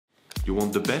You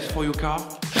want the best for your car?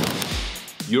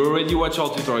 You already watch our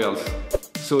tutorials.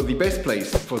 So the best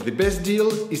place for the best deal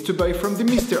is to buy from the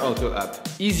Mr. Auto app.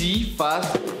 Easy,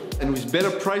 fast, and with better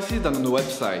prices than on the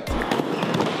website.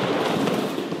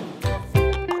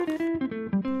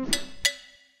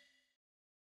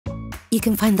 You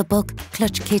can find the bulk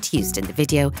clutch kit used in the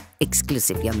video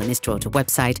exclusively on the Mr. Auto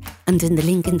website and in the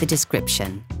link in the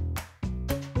description.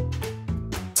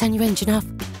 Turn your engine off.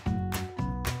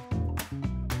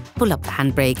 Pull up the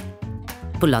handbrake,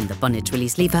 pull on the bonnet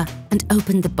release lever and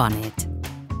open the bonnet.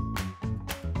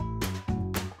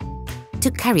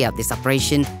 To carry out this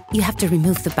operation, you have to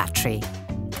remove the battery.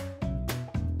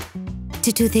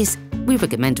 To do this, we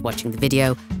recommend watching the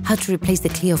video how to replace the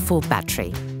Clio 4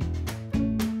 battery.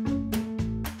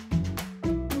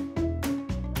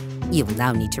 You will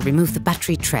now need to remove the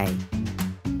battery tray.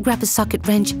 Grab a socket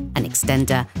wrench, an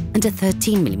extender and a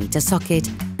 13mm socket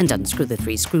and unscrew the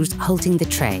 3 screws holding the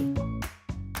tray.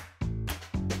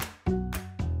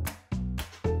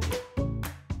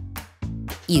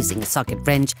 Using a socket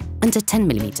wrench and a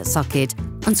 10mm socket,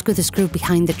 unscrew the screw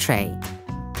behind the tray.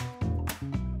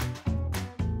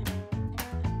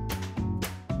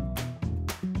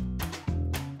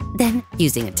 Then,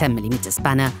 using a 10mm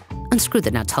spanner, unscrew the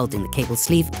nut holding the cable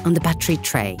sleeve on the battery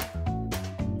tray.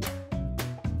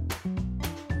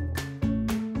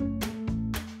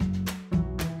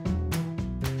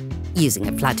 Using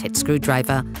a flathead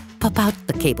screwdriver, pop out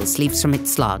the cable sleeves from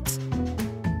its slots.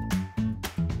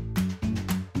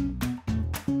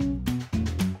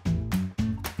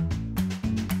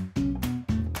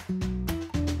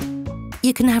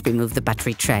 You can now remove the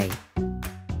battery tray.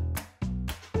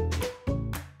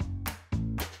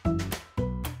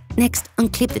 Next,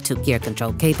 unclip the 2 gear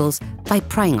control cables by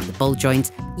prying on the ball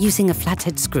joints using a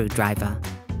flathead screwdriver.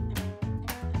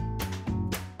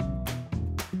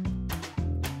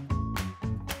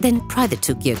 Then pry the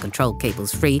 2 gear control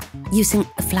cables free using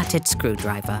a flathead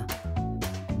screwdriver.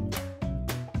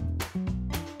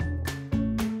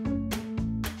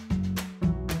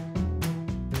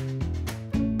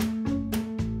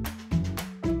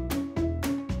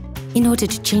 In order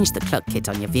to change the clutch kit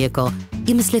on your vehicle,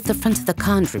 you must lift the front of the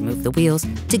car and remove the wheels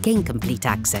to gain complete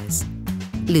access.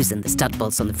 Loosen the stud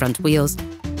bolts on the front wheels.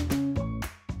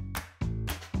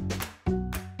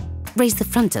 Raise the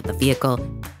front of the vehicle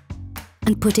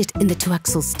and put it in the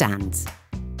 2-axle stands.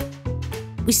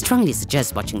 We strongly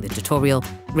suggest watching the tutorial,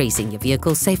 raising your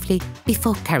vehicle safely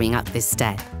before carrying out this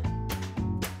step.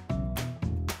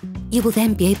 You will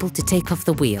then be able to take off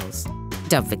the wheels.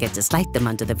 Don't forget to slide them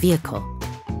under the vehicle.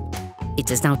 It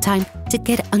is now time to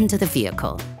get under the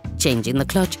vehicle. Changing the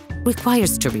clutch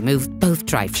requires to remove both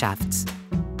drive shafts.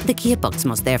 The gearbox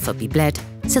must therefore be bled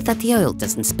so that the oil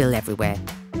doesn't spill everywhere.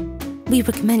 We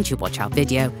recommend you watch our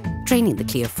video training the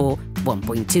Clio 4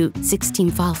 1.2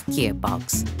 16-valve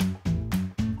gearbox.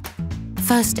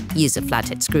 First, use a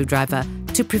flathead screwdriver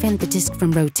to prevent the disc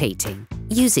from rotating.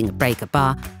 Using a breaker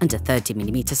bar and a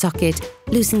 30mm socket,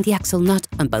 loosen the axle nut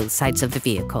on both sides of the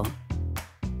vehicle.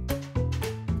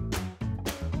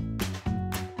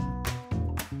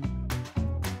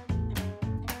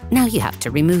 Now you have to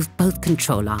remove both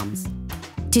control arms.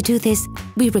 To do this,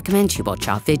 we recommend you watch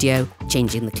our video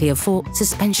changing the Clio 4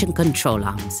 suspension control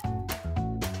arms.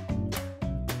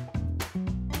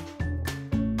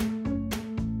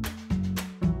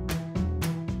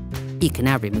 You can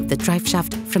now remove the drive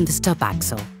shaft from the stub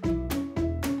axle.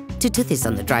 To do this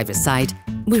on the driver's side,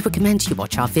 we recommend you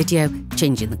watch our video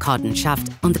changing the cardan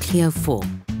shaft on the Clio 4.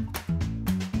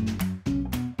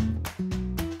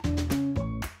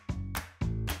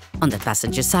 On the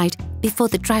passenger side, before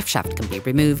the drive shaft can be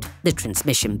removed, the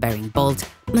transmission bearing bolt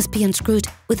must be unscrewed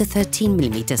with a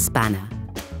 13mm spanner.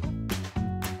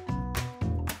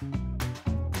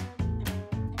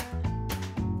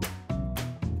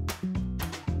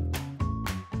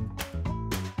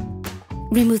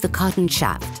 Remove the cardan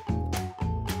shaft.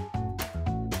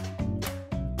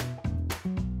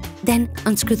 Then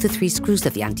unscrew the 3 screws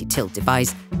of the anti-tilt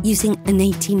device using an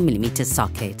 18mm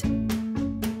socket.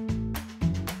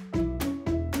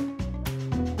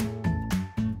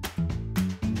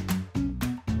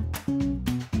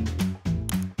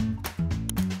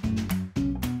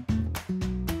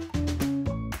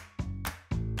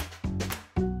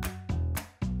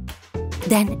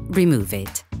 Then remove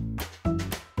it.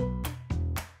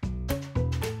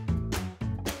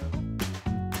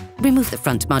 Remove the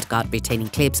front mudguard retaining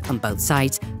clips on both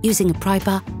sides using a pry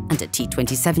bar and a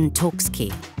T27 Torx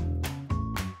key.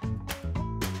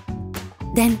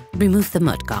 Then remove the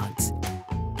mudguards.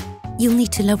 You'll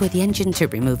need to lower the engine to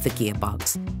remove the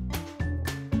gearbox.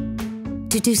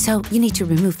 To do so, you need to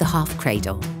remove the half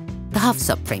cradle. The half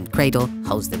subframe cradle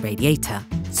holds the radiator,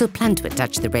 so plan to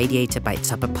attach the radiator by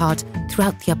its upper part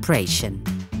throughout the operation.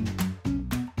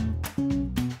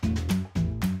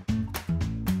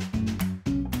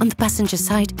 On the passenger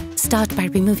side, start by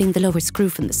removing the lower screw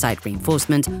from the side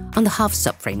reinforcement on the half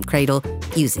subframe cradle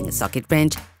using a socket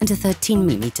wrench and a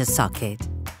 13mm socket.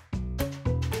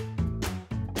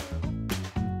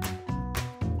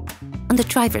 On the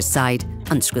driver's side,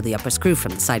 unscrew the upper screw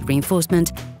from the side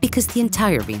reinforcement because the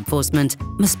entire reinforcement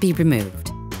must be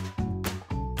removed.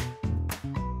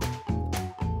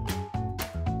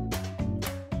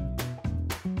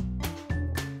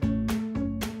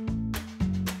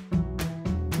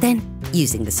 Then,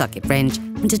 using the socket wrench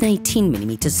and an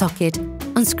 18mm socket,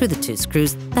 unscrew the two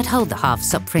screws that hold the half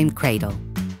subframe cradle.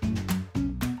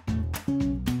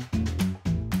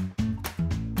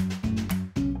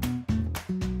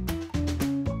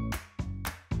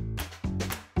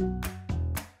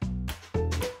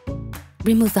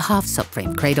 Remove the half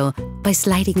subframe cradle by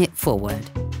sliding it forward.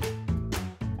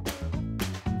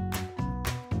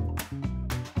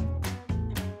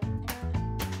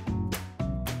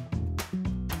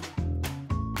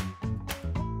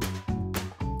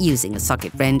 Using a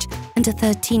socket wrench and a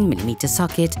 13mm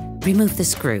socket, remove the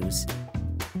screws.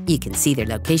 You can see their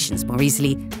locations more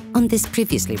easily on this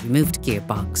previously removed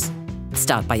gearbox.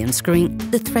 Start by unscrewing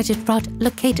the threaded rod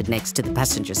located next to the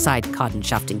passenger side cotton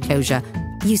shaft enclosure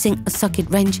using a socket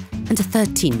wrench and a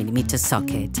 13mm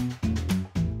socket.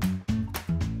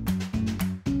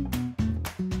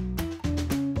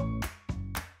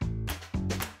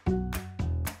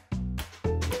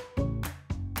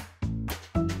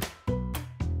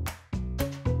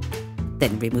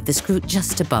 Then remove the screw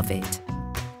just above it.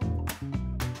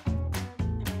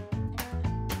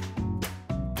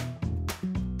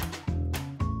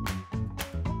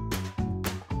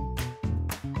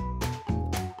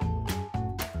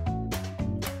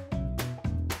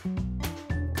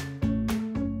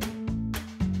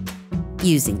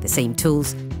 Using the same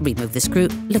tools, remove the screw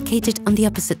located on the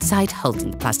opposite side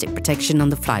holding the plastic protection on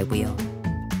the flywheel.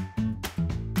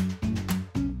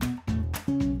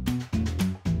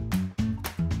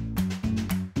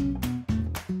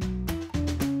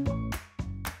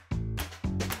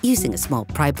 Using a small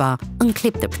pry bar,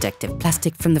 unclip the protective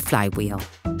plastic from the flywheel.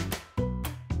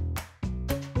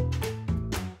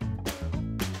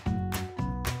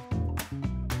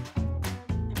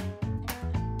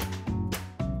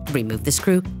 Remove the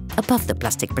screw above the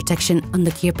plastic protection on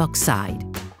the gearbox side.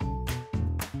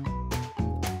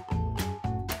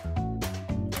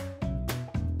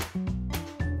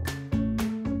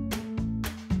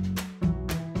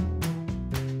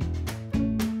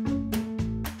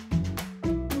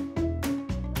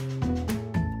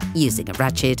 Using a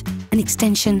ratchet, an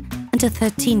extension and a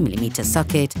 13mm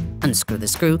socket, unscrew the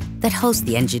screw that holds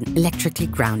the engine electrically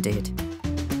grounded.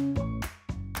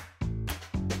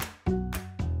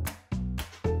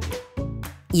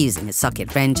 Using a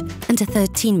socket wrench and a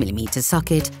 13mm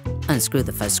socket, unscrew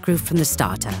the first screw from the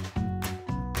starter.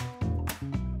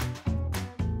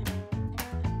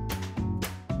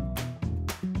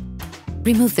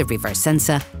 Remove the reverse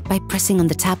sensor by pressing on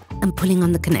the tab and pulling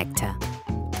on the connector.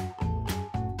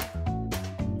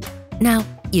 Now,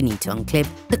 you need to unclip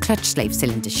the clutch slave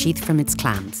cylinder sheath from its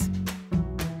clamps.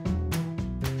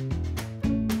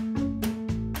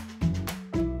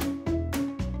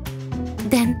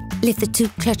 Then, lift the two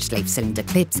clutch slave cylinder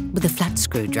clips with a flat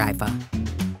screwdriver.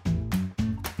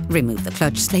 Remove the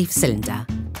clutch slave cylinder.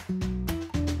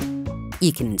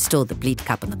 You can install the bleed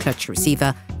cap on the clutch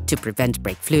receiver to prevent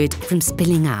brake fluid from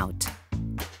spilling out.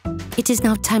 It is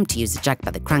now time to use a jack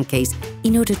by the crankcase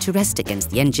in order to rest against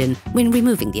the engine when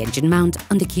removing the engine mount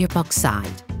on the gearbox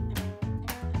side.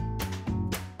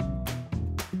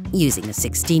 Using a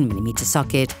 16mm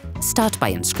socket, start by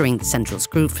unscrewing the central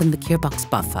screw from the gearbox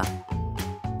buffer.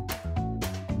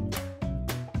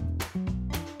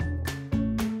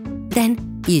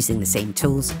 Then, using the same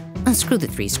tools, unscrew the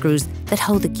three screws that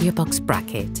hold the gearbox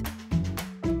bracket.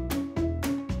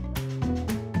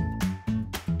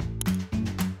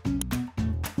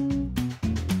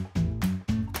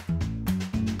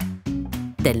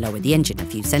 Then lower the engine a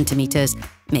few centimeters,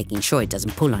 making sure it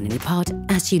doesn't pull on any part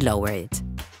as you lower it.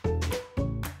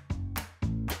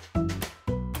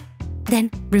 Then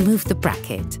remove the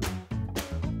bracket.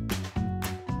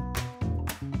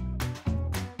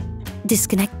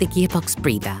 Disconnect the gearbox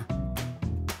breather.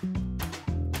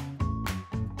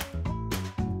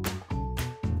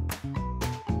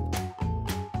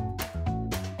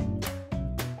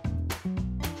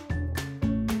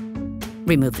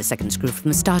 Remove the second screw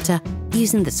from the starter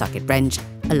using the socket wrench,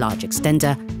 a large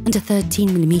extender and a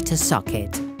 13mm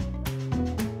socket.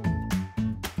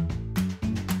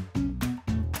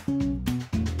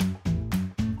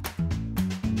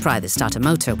 Pry the starter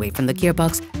motor away from the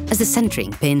gearbox, as the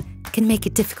centering pin can make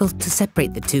it difficult to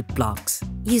separate the two blocks.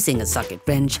 Using a socket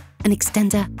wrench, an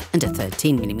extender and a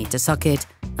 13mm socket,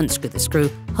 unscrew the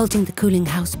screw holding the cooling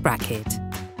house bracket.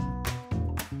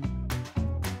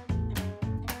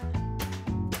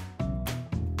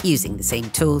 Using the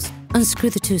same tools, unscrew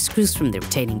the two screws from the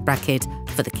retaining bracket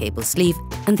for the cable sleeve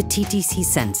and the TDC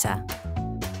sensor.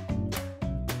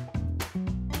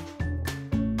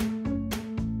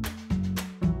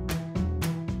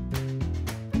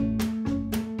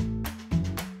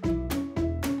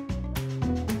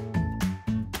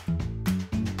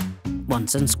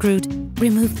 Once unscrewed,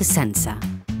 remove the sensor.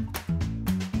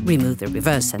 Remove the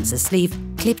reverse sensor sleeve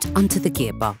clipped onto the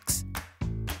gearbox.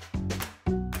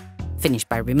 Finish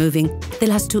by removing the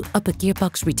last two upper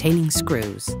gearbox retaining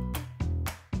screws.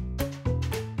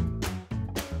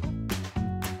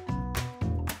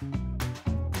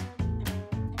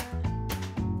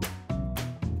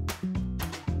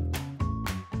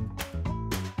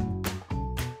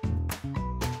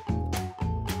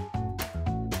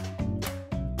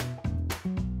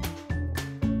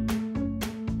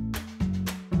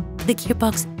 The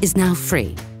gearbox is now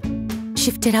free.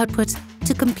 Shift it outwards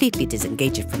to completely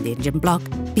disengage it from the engine block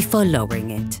before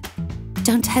lowering it.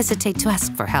 Don't hesitate to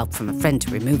ask for help from a friend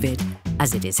to remove it,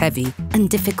 as it is heavy and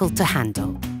difficult to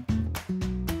handle.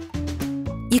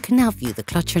 You can now view the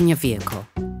clutch on your vehicle.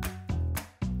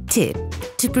 Tip: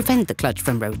 to prevent the clutch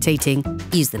from rotating,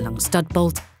 use the long stud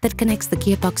bolt that connects the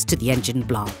gearbox to the engine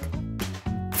block.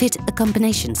 Fit a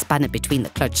combination spanner between the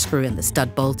clutch screw and the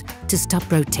stud bolt to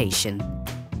stop rotation.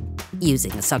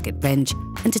 Using a socket wrench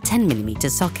and a 10mm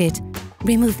socket,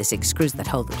 remove the 6 screws that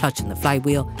hold the clutch and the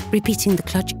flywheel, repeating the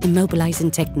clutch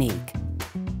immobilizing technique.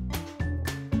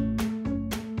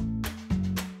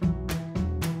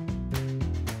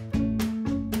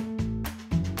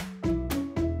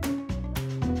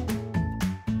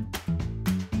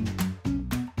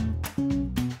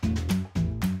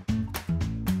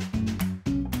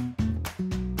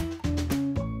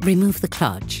 Remove the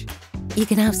clutch. You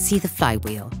can now see the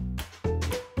flywheel.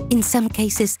 In some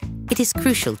cases, it is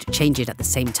crucial to change it at the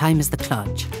same time as the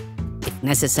clutch. If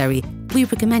necessary, we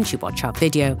recommend you watch our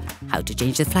video, How to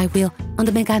Change the Flywheel on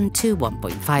the Megane 2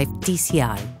 1.5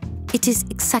 DCI. It is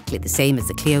exactly the same as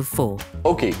the Clio 4.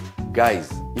 Okay, guys,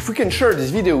 if we can share this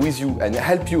video with you and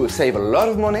help you save a lot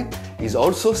of money, it's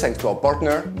also thanks to our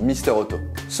partner, Mr. Auto.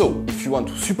 So, if you want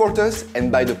to support us and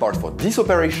buy the parts for this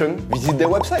operation, visit their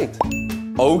website.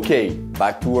 Okay,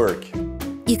 back to work.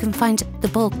 You can find the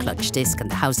ball clutch disc and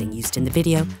the housing used in the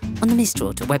video on the Mr.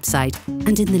 Auto website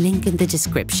and in the link in the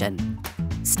description.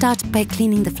 Start by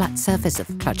cleaning the flat surface of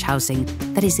the clutch housing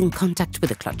that is in contact with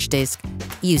the clutch disc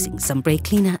using some brake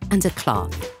cleaner and a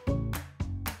cloth.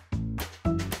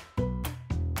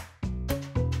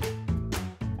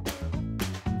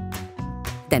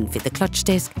 Then fit the clutch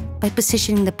disc by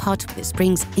positioning the part with the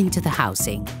springs into the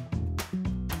housing.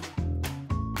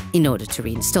 In order to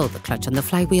reinstall the clutch on the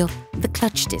flywheel, the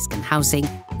clutch disc and housing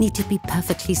need to be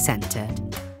perfectly centered.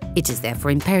 It is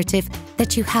therefore imperative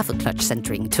that you have a clutch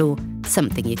centering tool,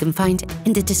 something you can find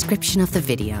in the description of the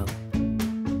video.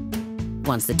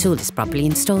 Once the tool is properly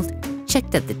installed,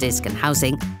 check that the disc and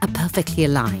housing are perfectly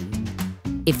aligned.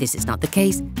 If this is not the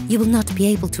case, you will not be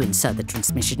able to insert the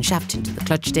transmission shaft into the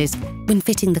clutch disc when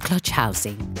fitting the clutch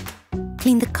housing.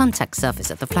 Clean the contact surface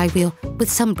of the flywheel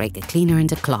with some breaker cleaner and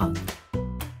a cloth.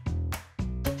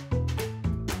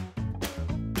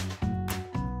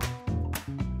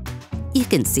 You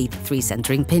can see the 3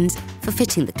 centering pins for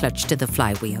fitting the clutch to the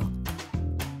flywheel.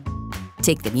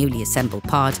 Take the newly assembled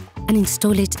part and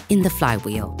install it in the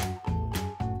flywheel.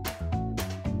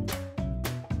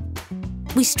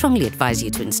 We strongly advise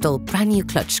you to install brand new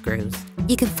clutch screws.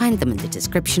 You can find them in the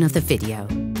description of the video.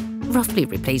 Roughly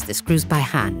replace the screws by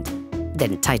hand.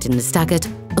 Then tighten the staggered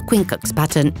or quincux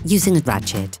pattern using a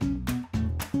ratchet.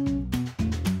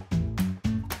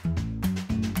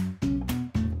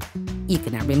 You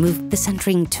can now remove the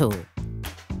centering tool.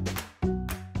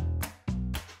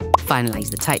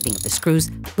 Finalize the tightening of the screws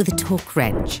with a Torx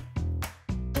wrench.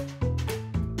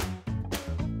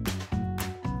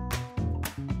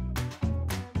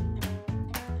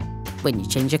 When you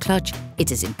change your clutch, it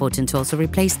is important to also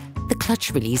replace the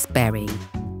clutch release bearing.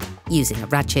 Using a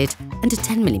ratchet and a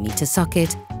 10mm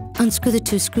socket, unscrew the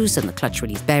 2 screws on the clutch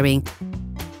release bearing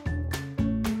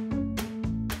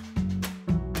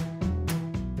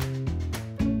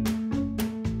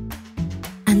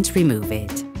and remove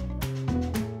it.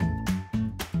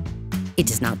 It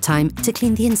is now time to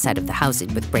clean the inside of the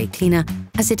housing with brake cleaner,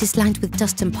 as it is lined with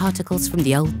dust and particles from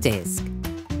the old disc.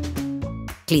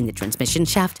 Clean the transmission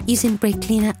shaft using brake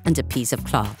cleaner and a piece of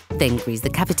cloth. Then grease the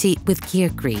cavity with gear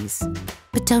grease.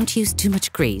 But don't use too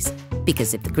much grease,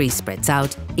 because if the grease spreads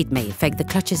out, it may affect the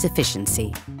clutch's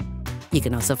efficiency. You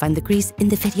can also find the grease in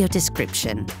the video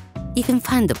description. You can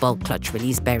find the bulk clutch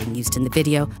release bearing used in the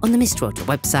video on the Mr. Auto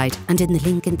website and in the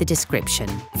link in the description.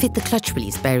 Fit the clutch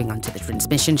release bearing onto the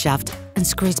transmission shaft and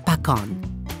screw it back on.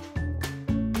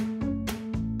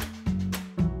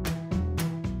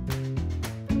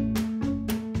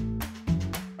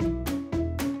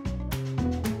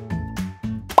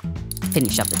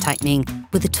 Finish up the tightening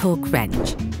with a Torx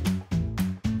wrench.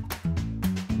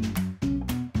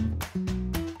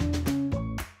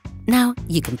 Now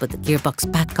you can put the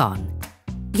gearbox back on.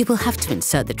 You will have to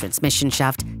insert the transmission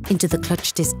shaft into the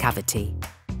clutch disc cavity.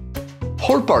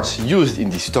 All parts used in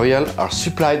this tutorial are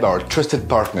supplied by our trusted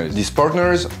partners. These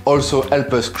partners also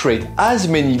help us create as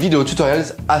many video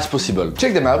tutorials as possible.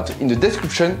 Check them out in the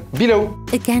description below.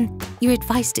 Again, you're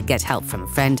advised to get help from a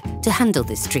friend to handle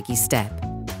this tricky step.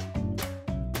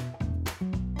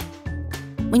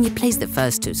 When you place the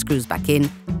first 2 screws back in,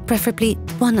 preferably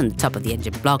one on the top of the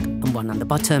engine block and one on the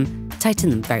bottom, tighten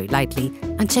them very lightly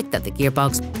and check that the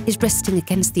gearbox is resting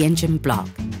against the engine block.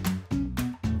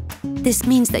 This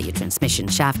means that your transmission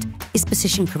shaft is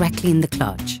positioned correctly in the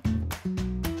clutch.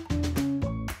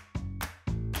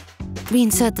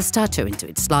 Reinsert the starter into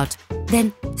its slot,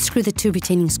 then screw the 2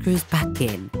 retaining screws back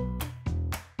in.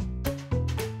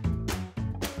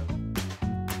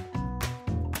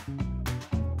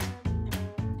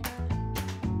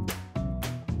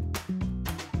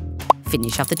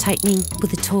 Finish off the tightening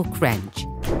with a Torx wrench.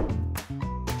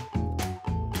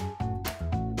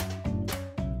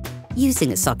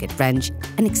 Using a socket wrench,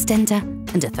 an extender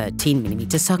and a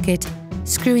 13mm socket,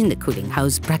 screw in the cooling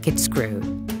hose bracket screw.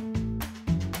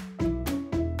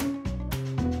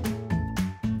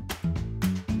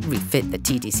 Refit the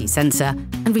TDC sensor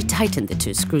and retighten the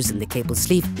 2 screws in the cable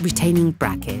sleeve retaining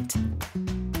bracket.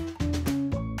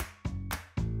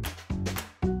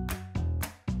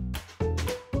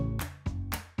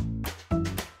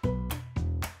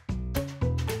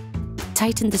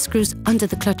 Tighten the screws under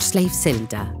the clutch slave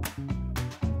cylinder.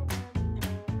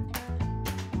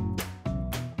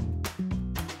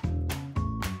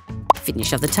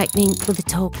 Finish off the tightening with a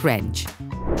Torx wrench.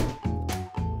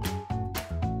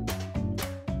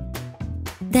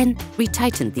 Then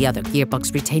retighten the other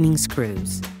gearbox retaining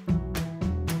screws.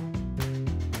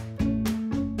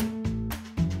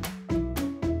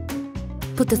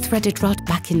 Put the threaded rod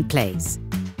back in place.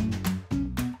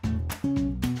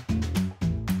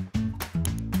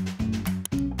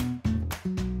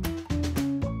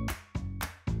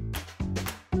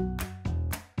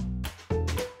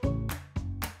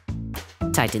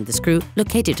 Tighten the screw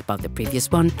located above the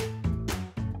previous one.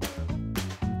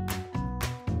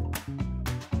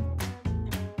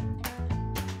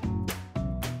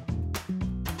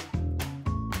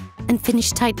 And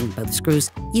finish tightening both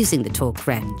screws using the Torx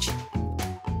wrench.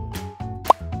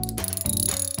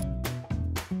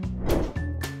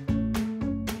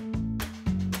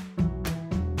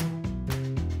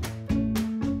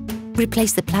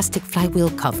 Replace the plastic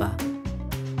flywheel cover.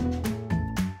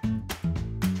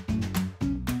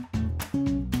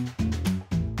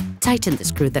 Tighten the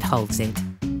screw that holds it.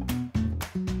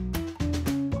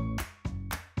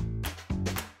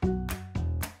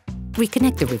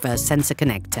 Reconnect the reverse sensor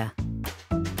connector.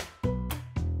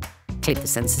 Clip the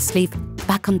sensor sleeve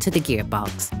back onto the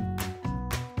gearbox.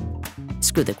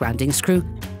 Screw the grounding screw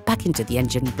back into the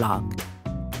engine block.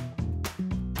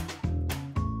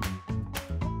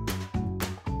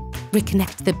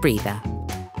 Reconnect the breather.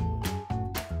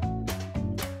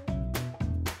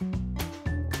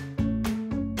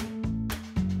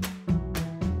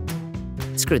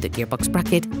 Screw the gearbox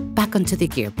bracket back onto the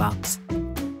gearbox.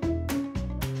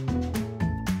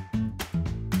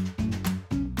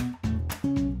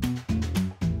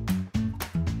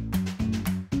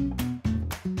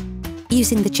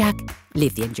 Using the jack,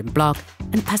 leave the engine block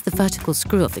and pass the vertical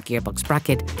screw of the gearbox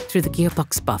bracket through the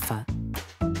gearbox buffer.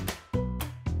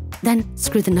 Then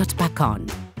screw the nut back on.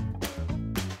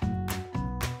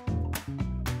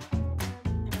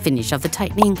 Finish off the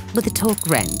tightening with a Torx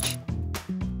wrench.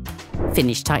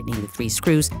 Finish tightening the 3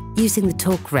 screws using the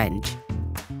Torx wrench.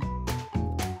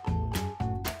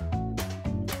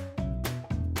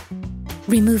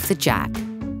 Remove the jack.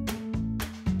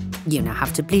 You now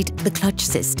have to bleed the clutch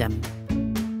system.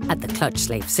 At the clutch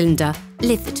slave cylinder,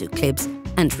 lift the 2 clips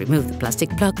and remove the plastic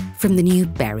plug from the new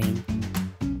bearing.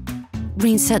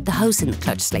 Reinsert the hose in the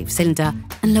clutch slave cylinder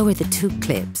and lower the 2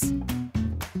 clips.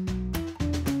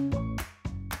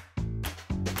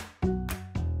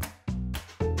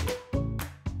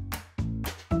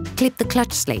 clip the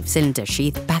clutch slave cylinder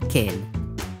sheath back in.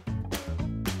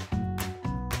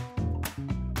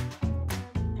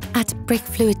 Add brake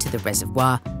fluid to the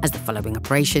reservoir, as the following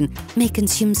operation may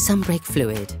consume some brake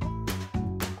fluid.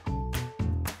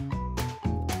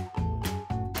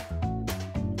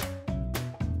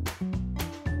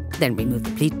 Then remove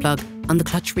the bleed plug on the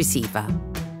clutch receiver.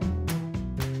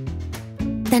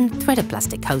 Then thread a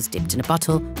plastic hose dipped in a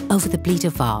bottle over the bleeder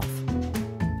valve.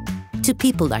 2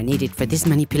 people are needed for this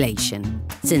manipulation.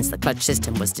 Since the clutch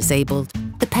system was disabled,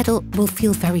 the pedal will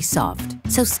feel very soft,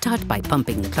 so start by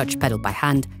pumping the clutch pedal by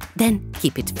hand, then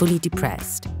keep it fully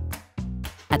depressed.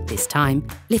 At this time,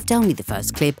 lift only the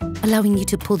first clip, allowing you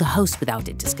to pull the hose without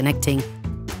it disconnecting,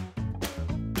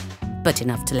 but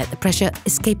enough to let the pressure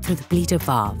escape through the bleeder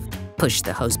valve. Push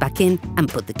the hose back in and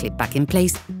put the clip back in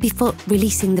place before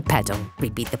releasing the pedal.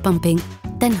 Repeat the pumping,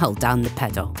 then hold down the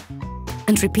pedal.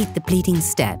 And repeat the bleeding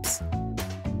steps.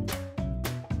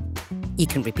 You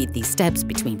can repeat these steps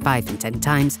between 5 and 10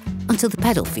 times until the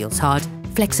pedal feels hard,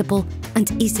 flexible,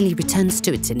 and easily returns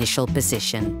to its initial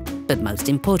position. But most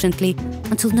importantly,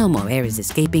 until no more air is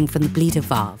escaping from the bleeder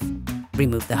valve.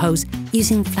 Remove the hose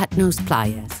using flat-nose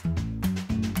pliers.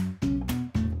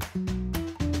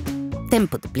 Then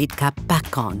put the bleed cap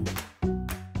back on.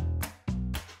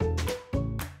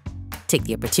 Take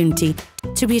the opportunity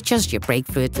to readjust your brake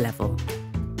fluid level.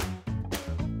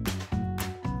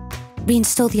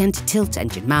 Reinstall the anti-tilt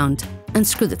engine mount and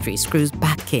screw the 3 screws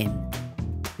back in.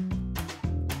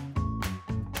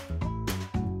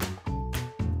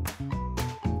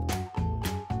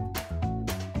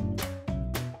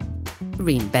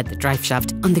 Re-embed the drive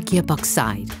shaft on the gearbox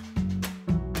side.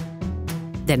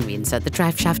 Then reinsert the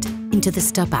drive shaft into the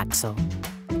stub axle.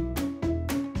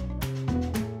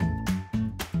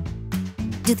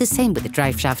 Do the same with the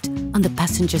drive shaft on the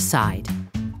passenger side.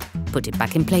 Put it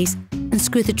back in place and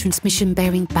screw the transmission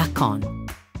bearing back on.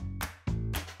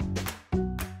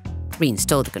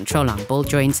 Reinstall the control arm ball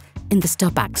joints in the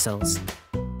stub axles.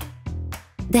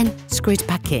 Then screw it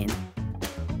back in.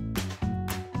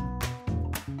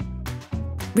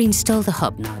 Reinstall the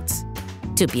hub nuts.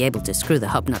 To be able to screw the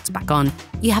hub nuts back on,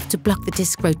 you have to block the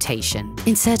disc rotation.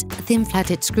 Insert a thin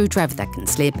flathead screwdriver that can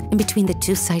slip in between the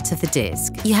 2 sides of the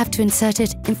disc. You have to insert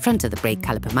it in front of the brake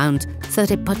caliper mount so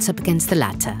that it butts up against the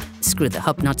latter. Screw the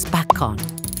hub nuts back on.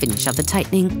 Finish off the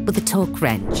tightening with a torque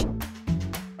wrench.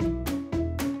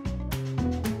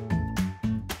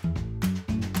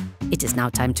 It is now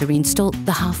time to reinstall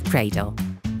the half cradle.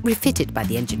 Refit it by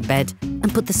the engine bed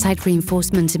and put the side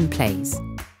reinforcements in place.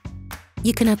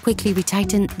 You can now quickly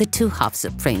retighten the 2 half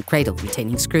subframe cradle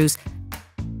retaining screws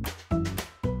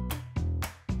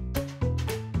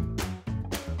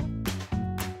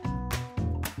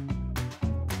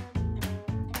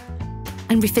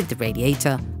and refit the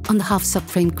radiator on the half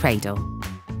subframe cradle.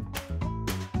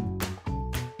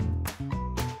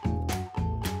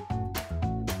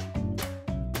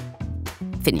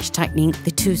 Finish tightening the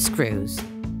 2 screws.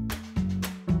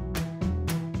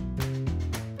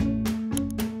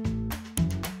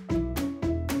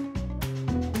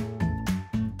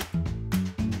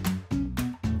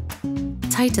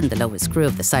 Tighten the lower screw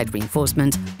of the side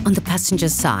reinforcement on the passenger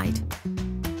side.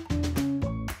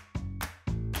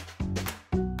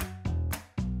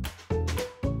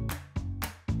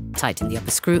 Tighten the upper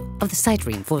screw of the side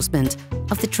reinforcement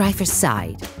of the driver's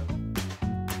side.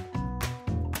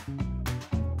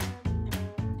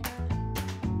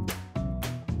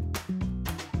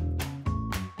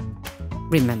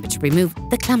 Remember to remove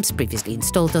the clamps previously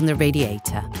installed on the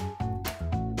radiator.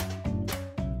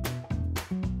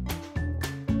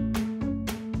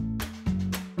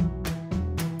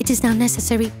 It is now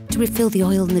necessary to refill the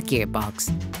oil in the gearbox.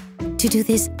 To do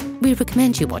this, we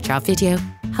recommend you watch our video,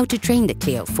 How to Drain the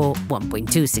Clio 4 1.2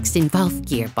 16-valve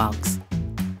Gearbox.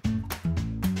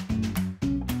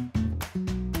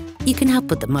 You can now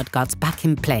put the mudguards back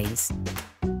in place.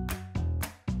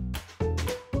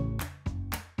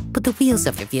 Put the wheels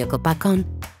of your vehicle back on.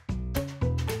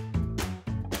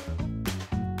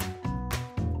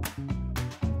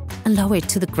 And lower it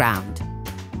to the ground.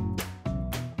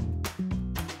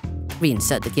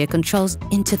 Reinsert the gear controls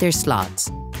into their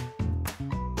slots.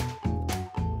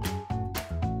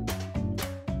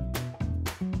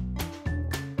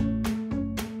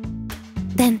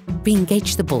 Then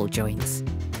re-engage the ball joints.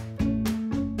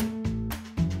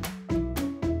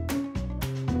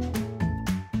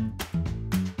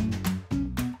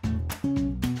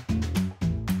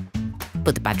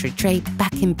 Put the battery tray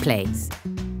back in place.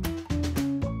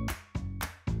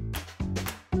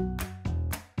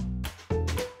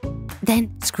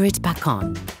 Then screw it back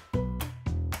on.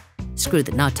 Screw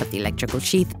the nut of the electrical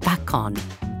sheath back on.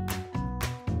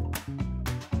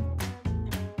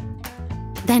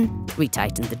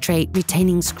 Retighten the tray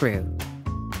retaining screw.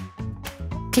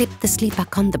 Clip the sleeve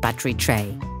back on the battery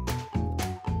tray.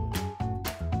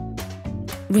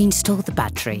 Reinstall the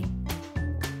battery.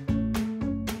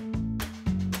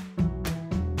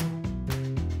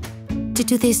 To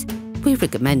do this, we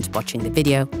recommend watching the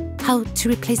video How to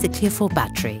Replace the Clio 4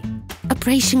 Battery.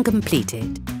 Operation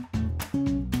completed.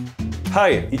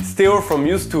 Hi, it's Theo from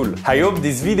UseTool. I hope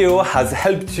this video has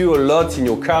helped you a lot in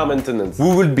your car maintenance.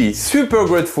 We would be super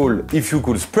grateful if you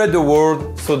could spread the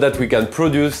word so that we can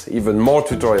produce even more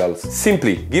tutorials.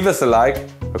 Simply give us a like,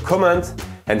 a comment,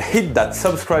 and hit that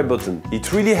subscribe button.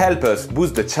 It really helps us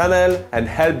boost the channel and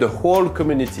help the whole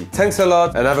community. Thanks a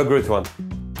lot and have a great one.